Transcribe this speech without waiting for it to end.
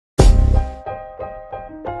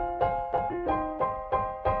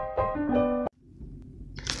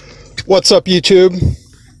What's up, YouTube?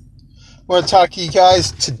 I want to talk to you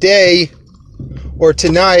guys today or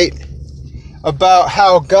tonight about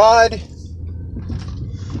how God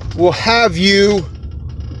will have you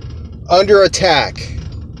under attack.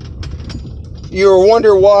 You'll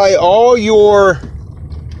wonder why all your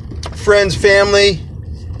friends, family,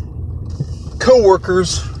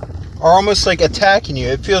 co-workers are almost like attacking you.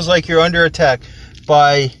 It feels like you're under attack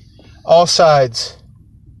by all sides.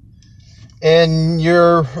 And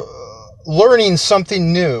you're learning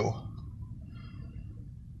something new.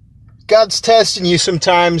 God's testing you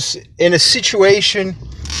sometimes in a situation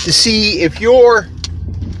to see if you're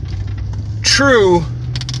true,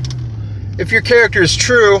 if your character is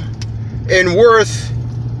true and worth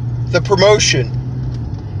the promotion.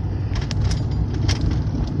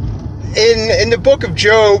 In the book of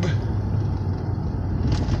Job,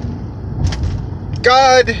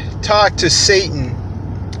 God talked to Satan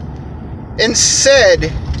and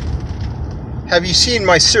said, "Have you seen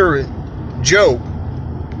my servant Job?"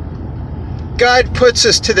 God puts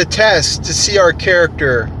us to the test to see our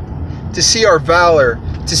character, to see our valor,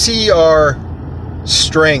 to see our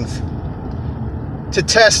strength, to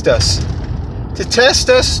test us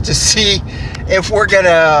to see if we're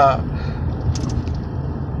gonna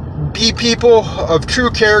be people of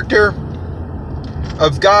true character,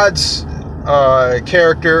 of God's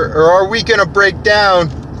character, or are we gonna break down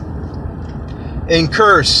and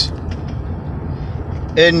curse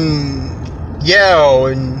and yell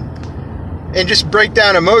and just break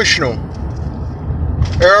down emotional?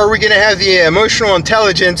 Or are we going to have the emotional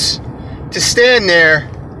intelligence to stand there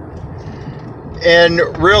and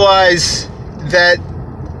realize that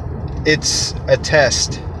it's a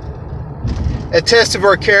test of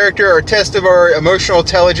our character, our test of our emotional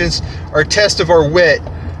intelligence, our test of our wit,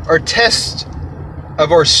 our test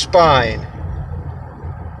of our spine?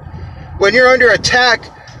 When you're under attack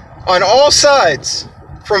on all sides,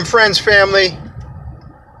 from friends, family,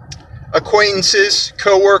 acquaintances,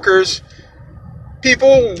 co-workers,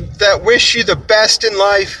 people that wish you the best in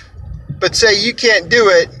life but say you can't do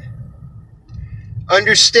it,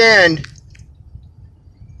 understand,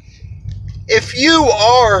 if you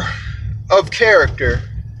are of character,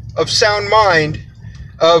 of sound mind,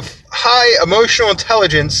 of high emotional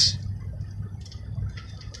intelligence,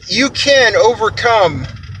 you can overcome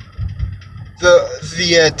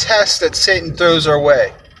the test that Satan throws our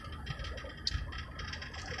way.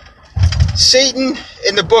 Satan,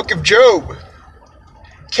 in the book of Job,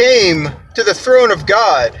 came to the throne of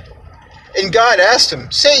God, and God asked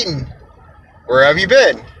him, "Satan, where have you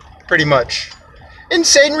been?" Pretty much. And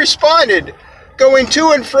Satan responded, "Going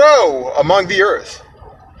to and fro among the earth."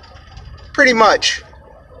 Pretty much.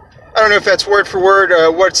 I don't know if that's word for word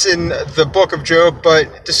what's in the book of Job,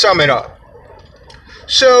 but to sum it up.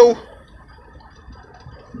 So,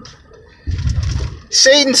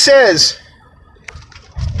 Satan says,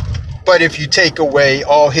 "But if you take away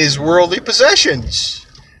all his worldly possessions,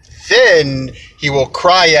 then he will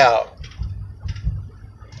cry out."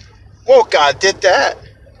 Well, God did that.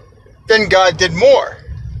 Then God did more.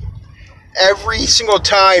 Every single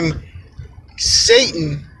time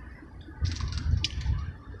Satan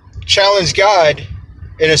challenged God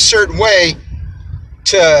in a certain way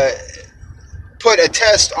to put a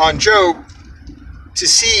test on Job to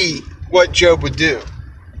see what Job would do.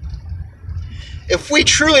 If we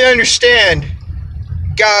truly understand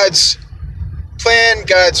God's plan,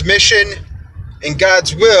 God's mission, and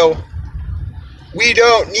God's will, we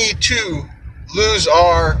don't need to lose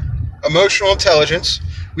our emotional intelligence.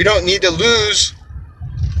 We don't need to lose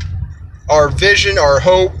our vision, our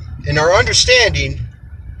hope, and our understanding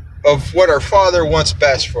of what our Father wants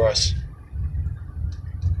best for us.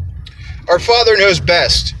 Our Father knows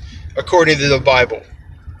best, according to the Bible.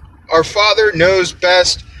 Our Father knows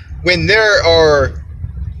best when there are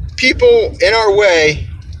people in our way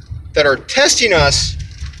that are testing us.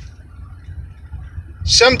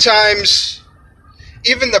 Sometimes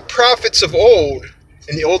even the prophets of old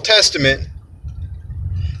in the Old Testament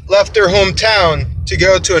left their hometown to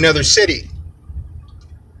go to another city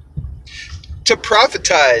to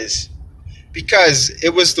prophesize because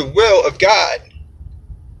it was the will of God.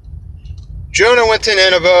 Jonah went to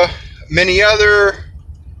Nineveh. Many other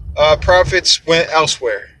prophets went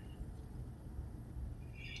elsewhere.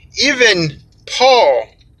 Even Paul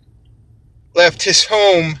left his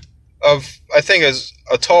home of, I think, as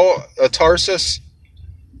Tarsus,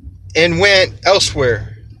 and went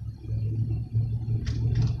elsewhere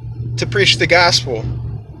to preach the gospel.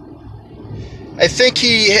 I think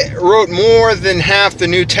he wrote more than half the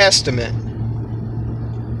New Testament.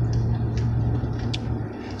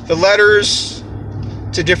 The letters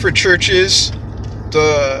to different churches,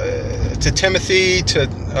 the to Timothy, to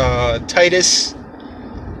Titus.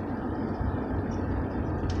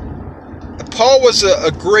 Paul was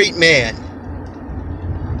a great man.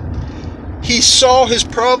 He saw his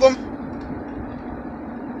problem.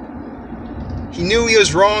 He knew he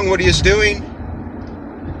was wrong what he was doing.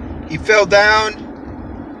 He fell down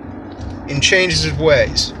and changed his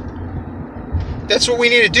ways. That's what we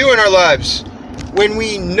need to do in our lives. When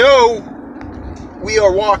we know we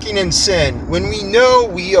are walking in sin, when we know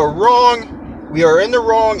we are wrong, we are in the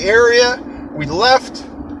wrong area, we left,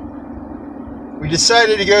 we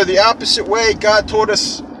decided to go the opposite way. God told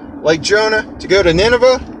us, like Jonah, to go to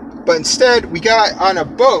Nineveh, but instead we got on a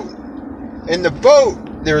boat. In the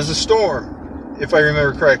boat, there was a storm, if I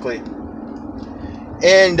remember correctly.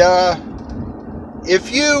 And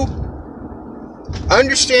if you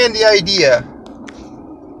understand the idea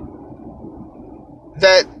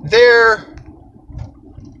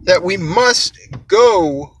that we must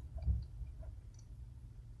go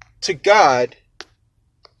to God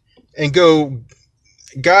and go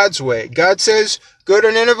God's way. God says, go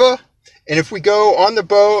to Nineveh, and if we go on the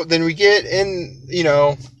boat, then we get in,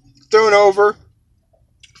 thrown over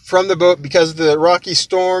from the boat because of the rocky,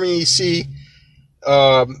 stormy sea,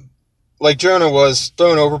 like Jonah was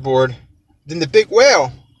thrown overboard. Then the big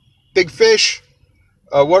whale, big fish,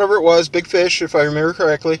 whatever it was, big fish, if I remember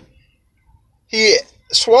correctly, he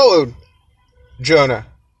swallowed Jonah.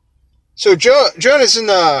 So Jonah's in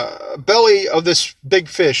the belly of this big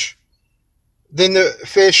fish. Then the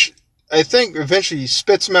fish, I think, eventually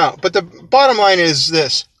spits him out. But the bottom line is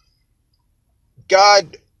this.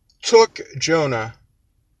 God took Jonah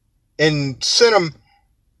and sent him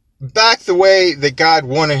back the way that God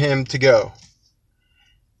wanted him to go.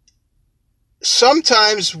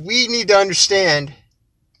 Sometimes we need to understand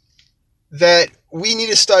that we need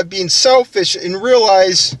to stop being selfish and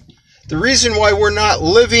realize the reason why we're not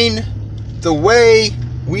living the way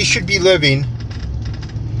we should be living,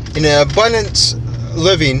 in an abundance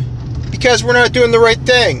living, because we're not doing the right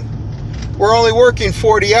thing. We're only working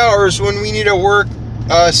 40 hours when we need to work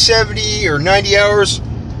 70 or 90 hours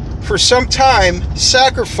for some time.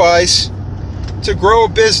 Sacrifice to grow a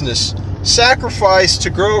business, sacrifice to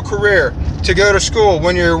grow a career, to go to school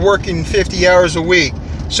when you're working 50 hours a week.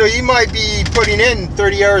 So you might be putting in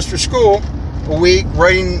 30 hours for school a week,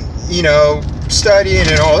 writing, studying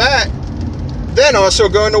and all that. Then also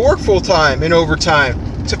going to work full-time and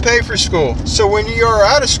overtime to pay for school. So when you are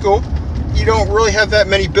out of school, you don't really have that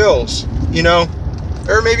many bills,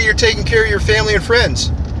 or maybe you're taking care of your family and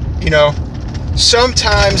friends,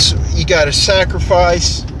 Sometimes you got to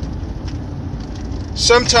sacrifice.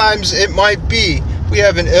 Sometimes it might be we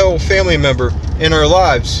have an ill family member in our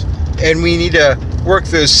lives and we need to work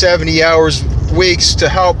those 70 hours weeks to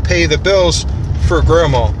help pay the bills for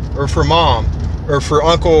grandma or for mom or for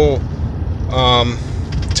Uncle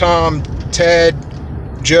Tom, Ted,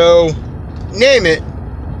 Joe, name it.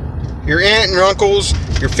 Your aunt and uncles,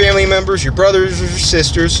 your family members, your brothers or your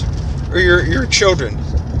sisters, or your children.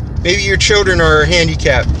 Maybe your children are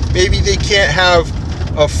handicapped. Maybe they can't have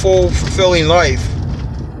a full, fulfilling life.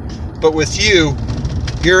 But with you,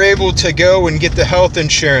 you're able to go and get the health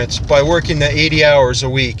insurance by working the 80 hours a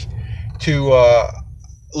week to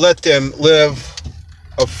let them live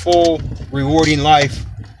a full, rewarding life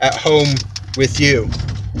at home with you.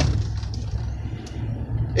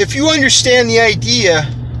 If you understand the idea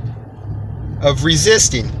of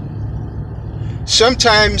resisting,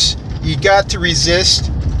 sometimes you got to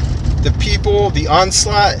resist the people, the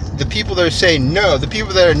onslaught, the people that are saying no, the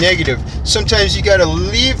people that are negative. Sometimes you got to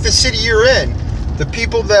leave the city you're in, the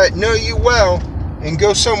people that know you well, and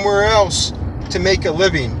go somewhere else to make a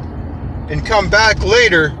living and come back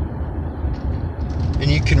later and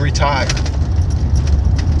you can retire.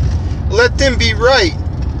 Let them be right.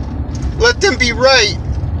 Let them be right.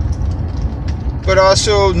 But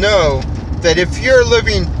also know that if you're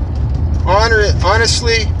living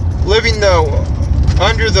honestly, living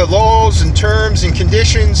under the laws and terms and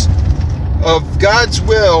conditions of God's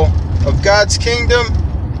will, of God's kingdom,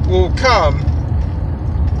 will come.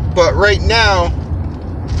 But right now,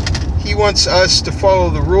 He wants us to follow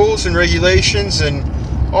the rules and regulations and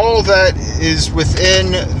all that is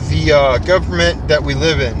within the government that we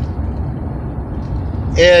live in.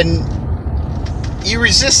 And you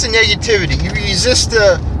resist the negativity. You resist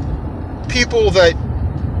the people that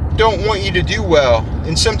don't want you to do well.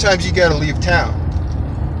 And sometimes you got to leave town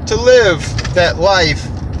to live that life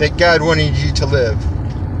that God wanted you to live.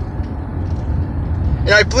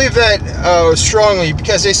 And I believe that strongly,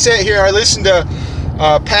 because they sit here, I listen to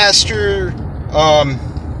Pastor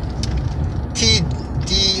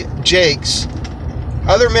T.D. Jakes,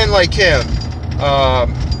 other men like him,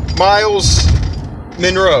 Miles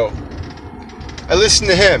Monroe. I listen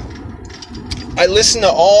to him. I listen to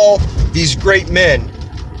all these great men.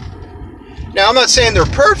 Now, I'm not saying they're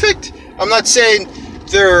perfect. I'm not saying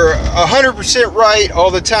they're 100% right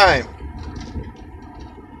all the time.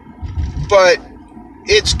 But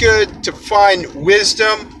it's good to find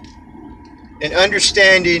wisdom and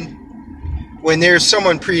understanding when there's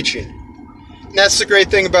someone preaching. And that's the great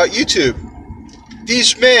thing about YouTube.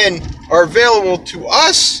 These men are available to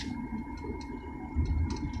us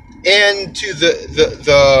and to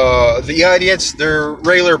the audience, their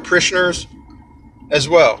regular parishioners as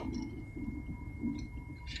well.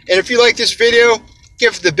 And if you like this video,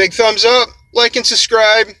 give it the big thumbs up, like and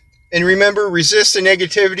subscribe, and remember, resist the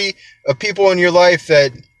negativity of people in your life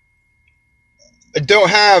that don't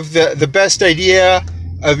have the best idea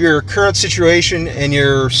of your current situation, and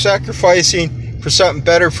you're sacrificing for something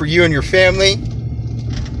better for you and your family.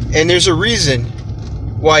 And there's a reason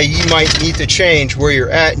why you might need to change where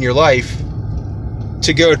you're at in your life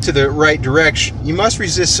to go to the right direction. You must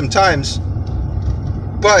resist sometimes,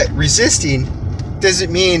 but resisting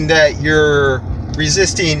doesn't mean that you're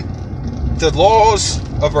resisting the laws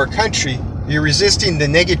of our country. You're resisting the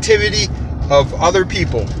negativity of other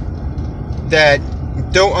people that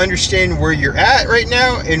don't understand where you're at right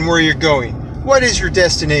now and where you're going. What is your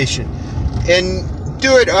destination? And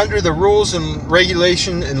do it under the rules and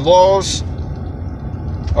regulation and laws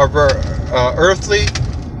of our earthly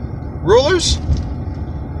rulers.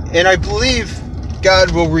 And I believe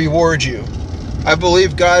God will reward you. I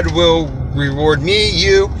believe God will reward me,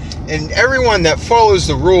 you, and everyone that follows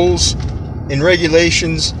the rules and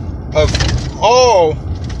regulations of all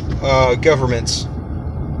governments.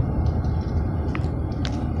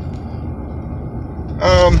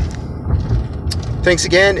 Thanks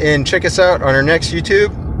again, and check us out on our next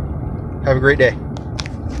YouTube. Have a great day.